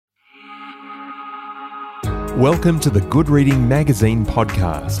Welcome to the Good Reading Magazine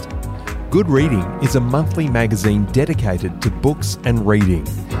podcast. Good Reading is a monthly magazine dedicated to books and reading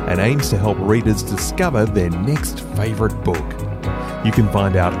and aims to help readers discover their next favourite book. You can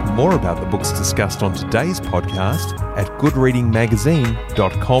find out more about the books discussed on today's podcast at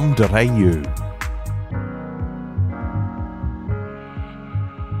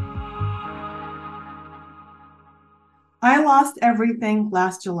I lost everything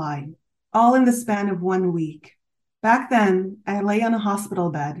last July, all in the span of 1 week. Back then, I lay on a hospital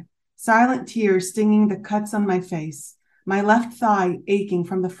bed, silent tears stinging the cuts on my face, my left thigh aching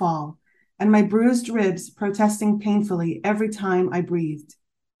from the fall, and my bruised ribs protesting painfully every time I breathed.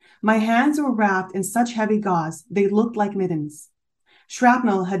 My hands were wrapped in such heavy gauze, they looked like mittens.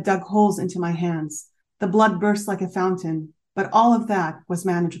 Shrapnel had dug holes into my hands. The blood burst like a fountain, but all of that was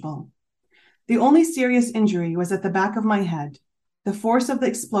manageable. The only serious injury was at the back of my head. The force of the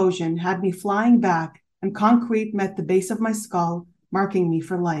explosion had me flying back, and concrete met the base of my skull, marking me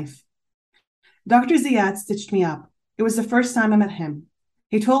for life. Dr. Ziad stitched me up. It was the first time I met him.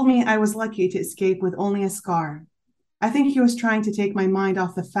 He told me I was lucky to escape with only a scar. I think he was trying to take my mind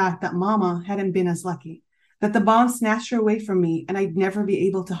off the fact that Mama hadn't been as lucky, that the bomb snatched her away from me and I'd never be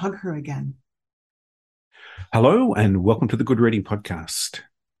able to hug her again. Hello and welcome to the Good Reading Podcast.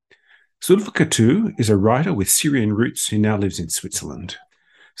 Zoulfa Katouh is a writer with Syrian roots who now lives in Switzerland.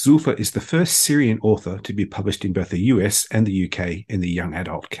 Zoulfa is the first Syrian author to be published in both the US and the UK in the young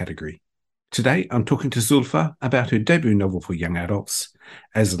adult category. Today, I'm talking to Zoulfa about her debut novel for young adults,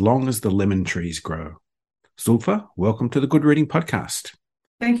 As Long as the Lemon Trees Grow. Zoulfa, welcome to the Good Reading Podcast.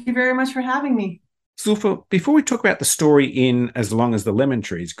 Thank you very much for having me. Zoulfa, before we talk about the story in As Long as the Lemon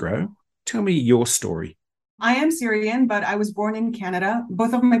Trees Grow, tell me your story. I am Syrian, but I was born in Canada.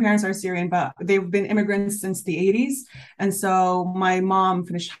 Both of my parents are Syrian, but they've been immigrants since the 80s. And so my mom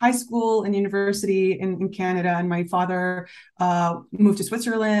finished high school and university in Canada, and my father moved to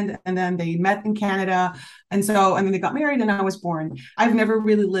Switzerland, and then they met in Canada. And then they got married, and I was born. I've never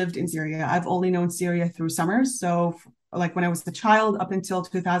really lived in Syria. I've only known Syria through summers. So like when I was a child up until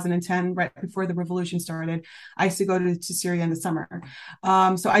 2010, right before the revolution started, I used to go to Syria in the summer.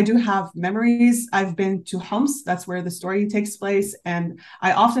 So I do have memories. I've been to Homs, that's where the story takes place. And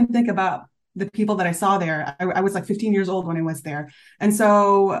I often think about the people that I saw there. I was like 15 years old when I was there. And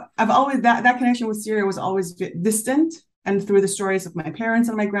so I've always, that connection with Syria was always distant and through the stories of my parents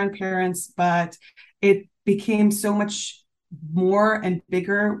and my grandparents, but it became so much more and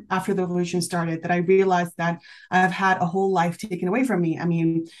bigger after the revolution started that I realized that I've had a whole life taken away from me. I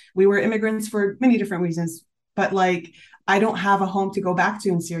mean, we were immigrants for many different reasons, but like I don't have a home to go back to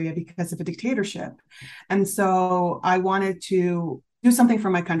in Syria because of a dictatorship. And so I wanted to do something for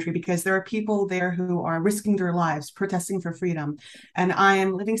my country because there are people there who are risking their lives, protesting for freedom, and I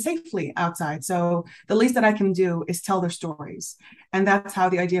am living safely outside. So the least that I can do is tell their stories. And that's how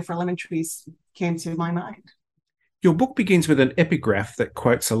the idea for Lemon Trees came to my mind. Your book begins with an epigraph that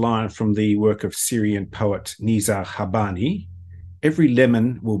quotes a line from the work of Syrian poet Nizar Habani: "Every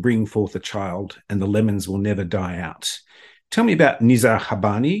lemon will bring forth a child, and the lemons will never die out." Tell me about Nizar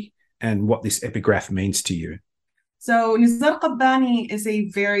Habani and what this epigraph means to you. So Nizar Qabbani is a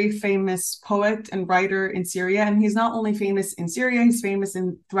very famous poet and writer in Syria, and he's not only famous in Syria, he's famous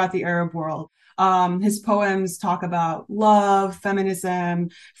throughout the Arab world. His poems talk about love, feminism,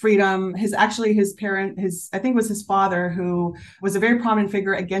 freedom. I think it was his father who was a very prominent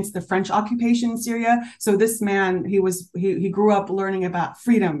figure against the French occupation in Syria. So this man, he grew up learning about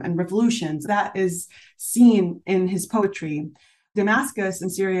freedom and revolutions. That is seen in his poetry. Damascus in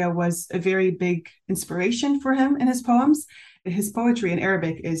Syria was a very big inspiration for him in his poems. His poetry in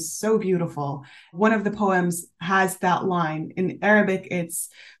Arabic is so beautiful. One of the poems has that line. In Arabic, it's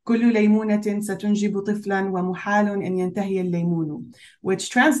كل ليمونة ستنجب طفلا ومحال أن ينتهي الليمون,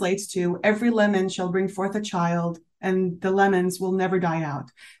 which translates to every lemon shall bring forth a child and the lemons will never die out.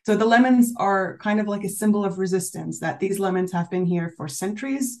 So the lemons are kind of like a symbol of resistance, that these lemons have been here for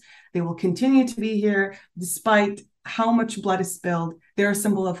centuries. They will continue to be here despite how much blood is spilled. They're a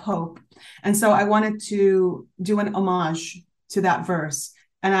symbol of hope. And so I wanted to do an homage to that verse.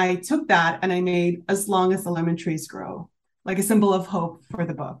 And I took that and I made As Long as the Lemon Trees Grow, like a symbol of hope for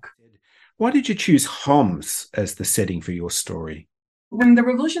the book. Why did you choose Homs as the setting for your story? When the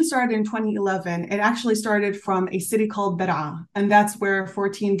revolution started in 2011, it actually started from a city called Beraa. And that's where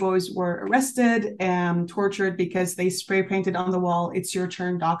 14 boys were arrested and tortured because they spray painted on the wall, "It's your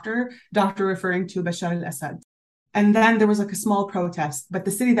turn, doctor," referring to Bashar al-Assad. And then there was like a small protest, but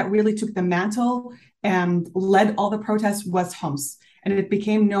the city that really took the mantle and led all the protests was Homs. and it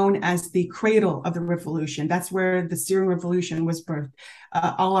became known as the cradle of the revolution. That's where the Syrian revolution was birthed.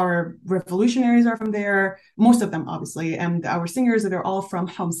 All our revolutionaries are from there, most of them, obviously, and our singers, they're all from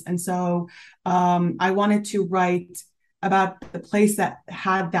Homs. And so I wanted to write about the place that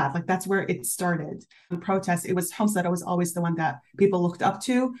had that, like that's where it started. The protest, it was Homs that was always the one that people looked up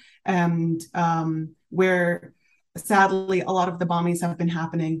to, and where sadly a lot of the bombings have been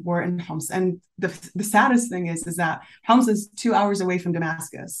happening were in Homs. And the saddest thing is that Homs is 2 hours away from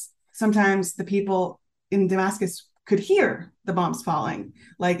Damascus. Sometimes the people in Damascus could hear the bombs falling.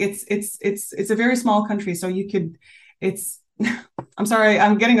 Like it's a very small country, so you could, I'm sorry,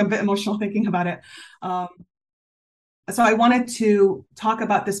 I'm getting a bit emotional thinking about it. So I wanted to talk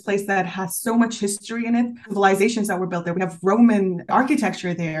about this place that has so much history in it, civilizations that were built there. We have Roman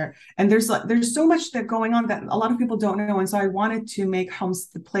architecture there, and there's so much that going on that a lot of people don't know. And so I wanted to make Homs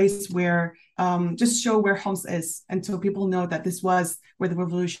the place where, just show where Homs is, and so people know that this was where the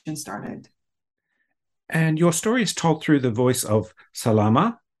revolution started. And your story is told through the voice of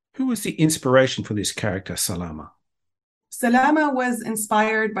Salama. Who was the inspiration for this character, Salama? Salama was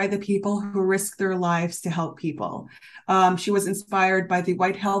inspired by the people who risk their lives to help people. She was inspired by the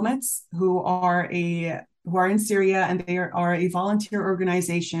White Helmets, who are in Syria, and they are a volunteer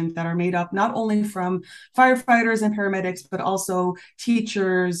organization that are made up not only from firefighters and paramedics, but also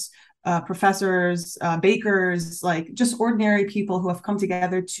teachers, professors, bakers, like just ordinary people who have come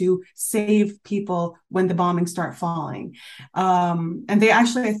together to save people when the bombings start falling. And they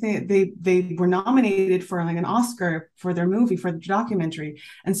actually, I think they were nominated for like an Oscar for their movie, for the documentary.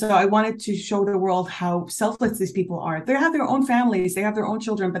 And so I wanted to show the world how selfless these people are. They have their own families, they have their own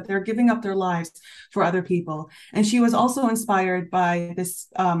children, but they're giving up their lives for other people. And she was also inspired by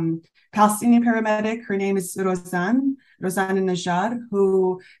this Palestinian paramedic. Her name is Rozan Najjar,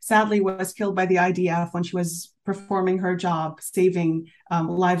 who sadly was killed by the IDF when she was performing her job, saving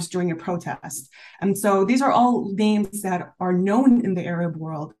lives during a protest. And so these are all names that are known in the Arab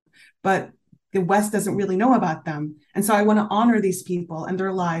world, but the West doesn't really know about them. And so I want to honor these people and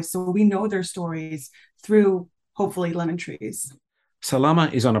their lives so we know their stories through, hopefully, lemon trees. Salama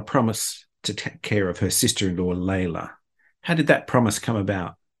is on a promise to take care of her sister-in-law, Layla. How did that promise come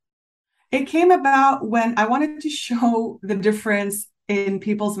about? It came about when I wanted to show the difference in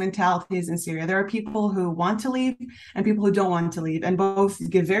people's mentalities in Syria. There are people who want to leave and people who don't want to leave, and both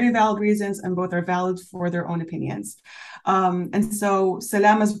give very valid reasons, and both are valid for their own opinions. And so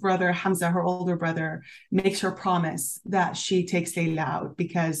Salama's brother, Hamza, her older brother, makes her promise that she takes Layla out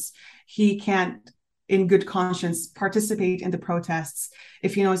because he can't, in good conscience, participate in the protests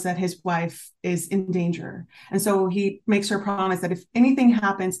if he knows that his wife is in danger. And so he makes her promise that if anything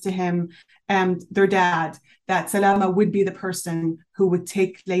happens to him and their dad, that Salama would be the person who would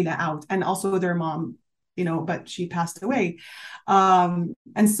take Layla out, and also their mom, but she passed away. And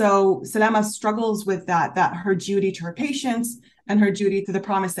so Salama struggles with that her duty to her patients and her duty to the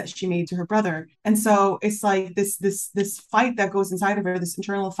promise that she made to her brother. And so it's like this fight that goes inside of her, this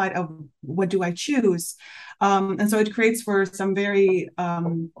internal fight of what do I choose? And so it creates for some very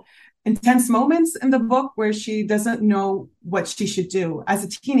intense moments in the book where she doesn't know what she should do as a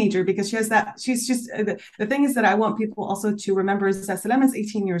teenager, because she has that, she's just, the thing is that I want people also to remember is that Salama is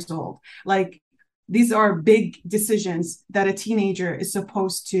 18 years old. Like, these are big decisions that a teenager is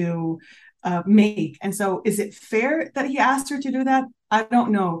supposed to make. And so is it fair that he asked her to do that? I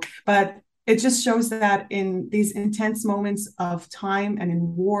don't know. But it just shows that in these intense moments of time and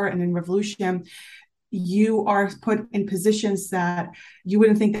in war and in revolution, you are put in positions that you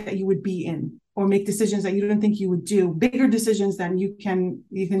wouldn't think that you would be in, or make decisions that you didn't think you would do, bigger decisions than you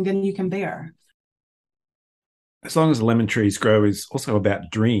can bear. As Long as the Lemon Trees Grow is also about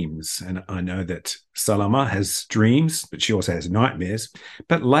dreams. And I know that Salama has dreams, but she also has nightmares.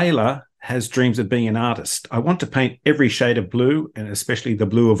 But Layla has dreams of being an artist. I want to paint every shade of blue, and especially the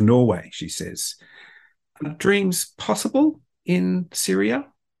blue of Norway, she says. Are dreams possible in Syria?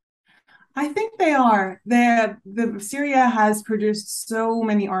 I think they are. The Syria has produced so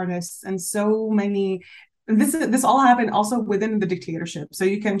many artists and so many. This all happened also within the dictatorship. So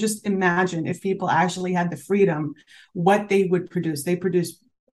you can just imagine if people actually had the freedom, what they would produce. They produce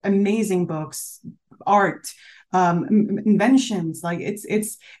amazing books, art, inventions. Like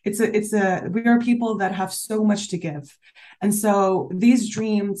we are people that have so much to give. And so these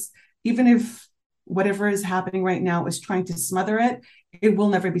dreams, even if whatever is happening right now is trying to smother it, it will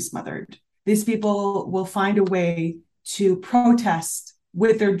never be smothered. These people will find a way to protest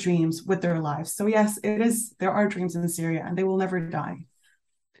with their dreams, with their lives. So yes, there are dreams in Syria, and they will never die.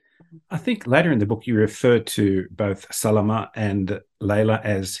 I think later in the book you refer to both Salama and Layla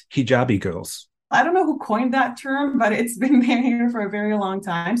as hijabi girls. I don't know who coined that term, but it's been there here for a very long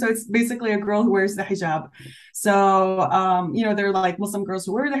time. So it's basically a girl who wears the hijab. So, there are like Muslim girls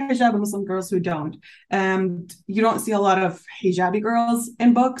who wear the hijab and Muslim girls who don't. And you don't see a lot of hijabi girls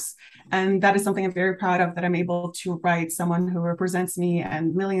in books. And that is something I'm very proud of, that I'm able to write someone who represents me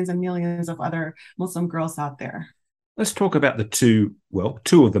and millions of other Muslim girls out there. Let's talk about two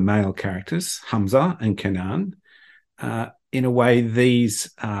of the male characters, Hamza and Kenan. In a way,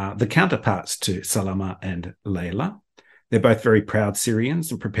 these are the counterparts to Salama and Layla. They're both very proud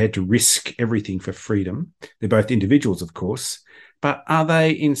Syrians and prepared to risk everything for freedom. They're both individuals, of course, but are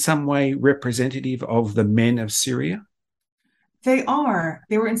they in some way representative of the men of Syria? They are.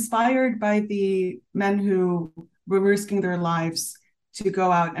 They were inspired by the men who were risking their lives to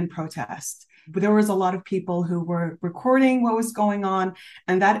go out and protest. But there was a lot of people who were recording what was going on,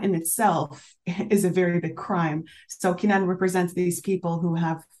 and that in itself is a very big crime. So Kenan represents these people who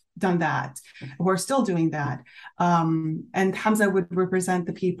have done that, who are still doing that. And Hamza would represent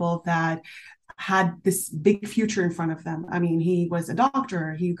the people that had this big future in front of them. I mean, he was a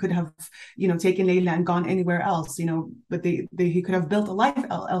doctor. He could have, taken Layla and gone anywhere else, but he could have built a life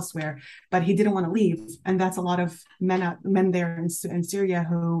elsewhere, but he didn't want to leave. And that's a lot of men there in Syria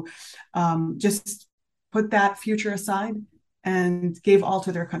who just put that future aside and gave all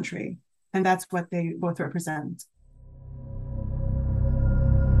to their country. And that's what they both represent.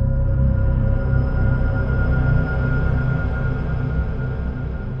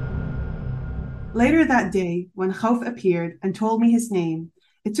 Later that day, when Khawf appeared and told me his name,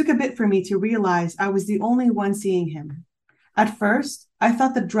 it took a bit for me to realize I was the only one seeing him. At first, I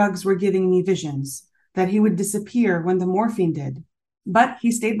thought the drugs were giving me visions, that he would disappear when the morphine did. But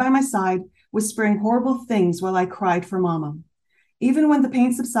he stayed by my side, whispering horrible things while I cried for Mama. Even when the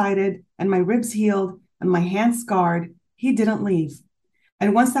pain subsided and my ribs healed and my hands scarred, he didn't leave.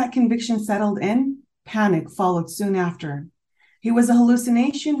 And once that conviction settled in, panic followed soon after. He was a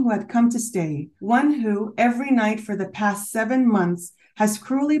hallucination who had come to stay, one who, every night for the past 7 months, has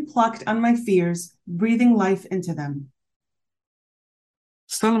cruelly plucked on my fears, breathing life into them.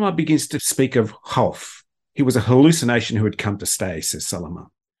 Salama begins to speak of Khawf. He was a hallucination who had come to stay, says Salama.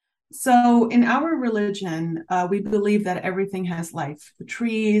 So in our religion, we believe that everything has life. The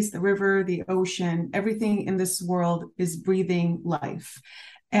trees, the river, the ocean, everything in this world is breathing life.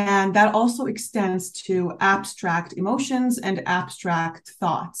 And that also extends to abstract emotions and abstract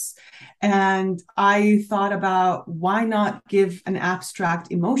thoughts. And I thought about, why not give an abstract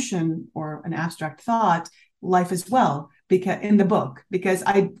emotion or an abstract thought life as well, because in the book, because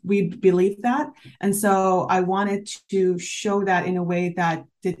we believe that. And so I wanted to show that in a way that,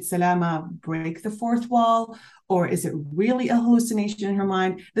 did Salama break the fourth wall, or is it really a hallucination in her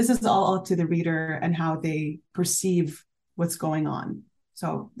mind? This is all up to the reader and how they perceive what's going on.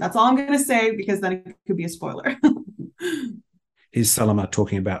 So that's all I'm going to say, because then it could be a spoiler. Here's Salama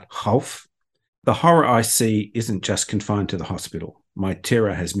talking about Khawf. The horror I see isn't just confined to the hospital. My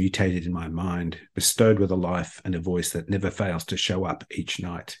terror has mutated in my mind, bestowed with a life and a voice that never fails to show up each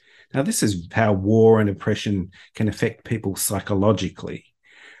night. Now, this is how war and oppression can affect people psychologically.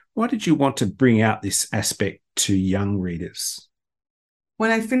 Why did you want to bring out this aspect to young readers?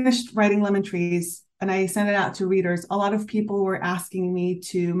 When I finished writing Lemon Trees, and I sent it out to readers, a lot of people were asking me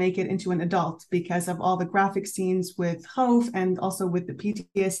to make it into an adult because of all the graphic scenes with Khawf and also with the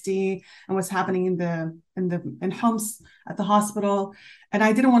PTSD and what's happening in Homs at the hospital. And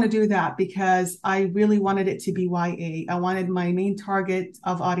I didn't want to do that because I really wanted it to be YA. I wanted my main target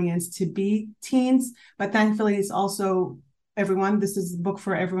of audience to be teens, but thankfully it's also everyone. This is a book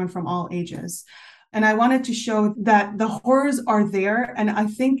for everyone from all ages. And I wanted to show that the horrors are there. And I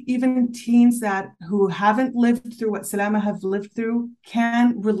think even teens who haven't lived through what Salama have lived through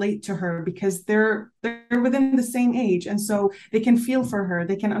can relate to her, because they're within the same age. And so they can feel for her.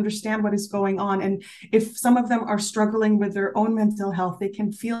 They can understand what is going on. And if some of them are struggling with their own mental health, they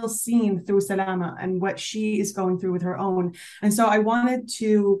can feel seen through Salama and what she is going through with her own. And so I wanted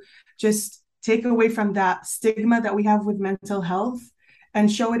to just take away from that stigma that we have with mental health and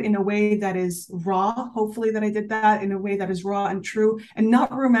show it in a way that is raw. Hopefully that I did that in a way that is raw and true, and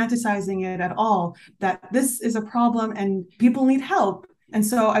not romanticizing it at all, that this is a problem and people need help. And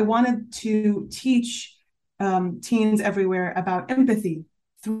so I wanted to teach teens everywhere about empathy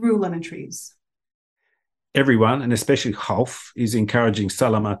through Lemon Trees. Everyone, and especially Khawf, is encouraging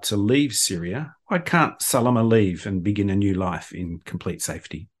Salama to leave Syria. Why can't Salama leave and begin a new life in complete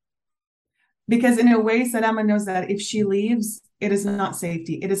safety? Because in a way, Salama knows that if she leaves, it is not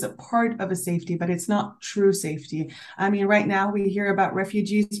safety. It is a part of a safety, but it's not true safety. I mean, right now we hear about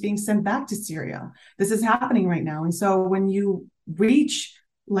refugees being sent back to Syria. This is happening right now. And so when you reach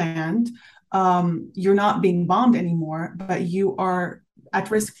land, you're not being bombed anymore, but you are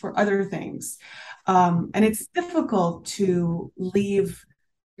at risk for other things. And it's difficult to leave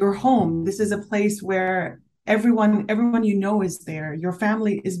your home. This is a place where everyone you know is there. Your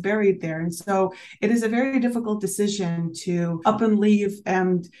family is buried there. And so it is a very difficult decision to up and leave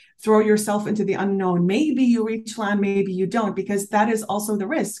and throw yourself into the unknown. Maybe you reach land, maybe you don't, because that is also the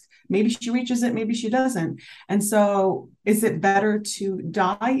risk. Maybe she reaches it, maybe she doesn't. And so is it better to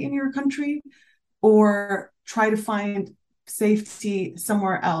die in your country or try to find safety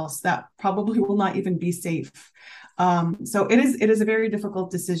somewhere else that probably will not even be safe? So it is a very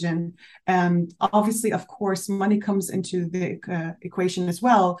difficult decision. And obviously, of course, money comes into the equation as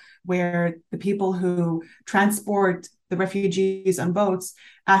well, where the people who transport the refugees on boats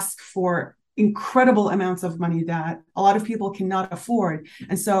ask for incredible amounts of money that a lot of people cannot afford.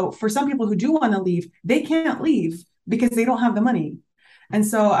 And so for some people who do want to leave, they can't leave because they don't have the money. And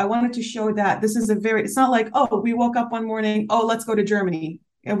so I wanted to show that this is it's not like, oh, we woke up one morning, oh, let's go to Germany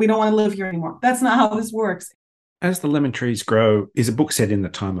and we don't want to live here anymore. That's not how this works. As the Lemon Trees Grow is a book set in the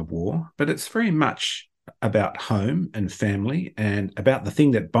time of war, but it's very much about home and family and about the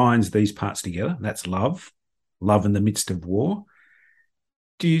thing that binds these parts together. That's love in the midst of war.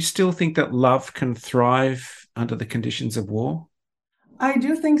 Do you still think that love can thrive under the conditions of war? I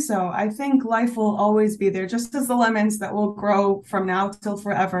do think so. I think life will always be there, just as the lemons that will grow from now till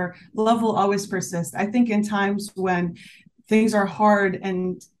forever. Love will always persist. I think in times when things are hard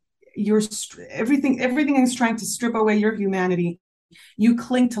and everything is trying to strip away your humanity, you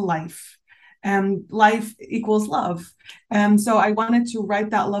cling to life, and life equals love. And so I wanted to write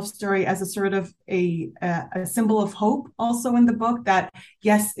that love story as a sort of a symbol of hope also in the book, that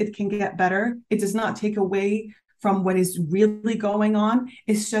yes, it can get better. It does not take away from what is really going on.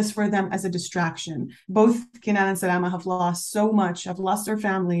 It's just for them as a distraction. Both Kenan and Salama have lost so much, have lost their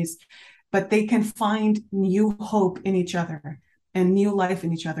families, but they can find new hope in each other and new life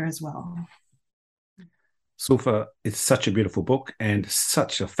in each other as well. Zoulfa, it's such a beautiful book and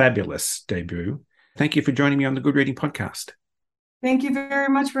such a fabulous debut. Thank you for joining me on the Good Reading Podcast. Thank you very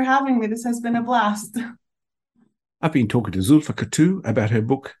much for having me. This has been a blast. I've been talking to Zoulfa Katouh about her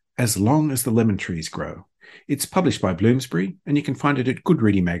book, As Long as the Lemon Trees Grow. It's published by Bloomsbury, and you can find it at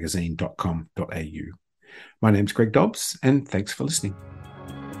goodreadingmagazine.com.au. My name's Greg Dobbs, and thanks for listening.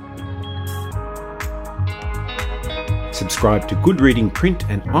 Subscribe to Good Reading print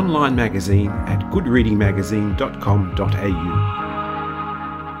and online magazine at goodreadingmagazine.com.au.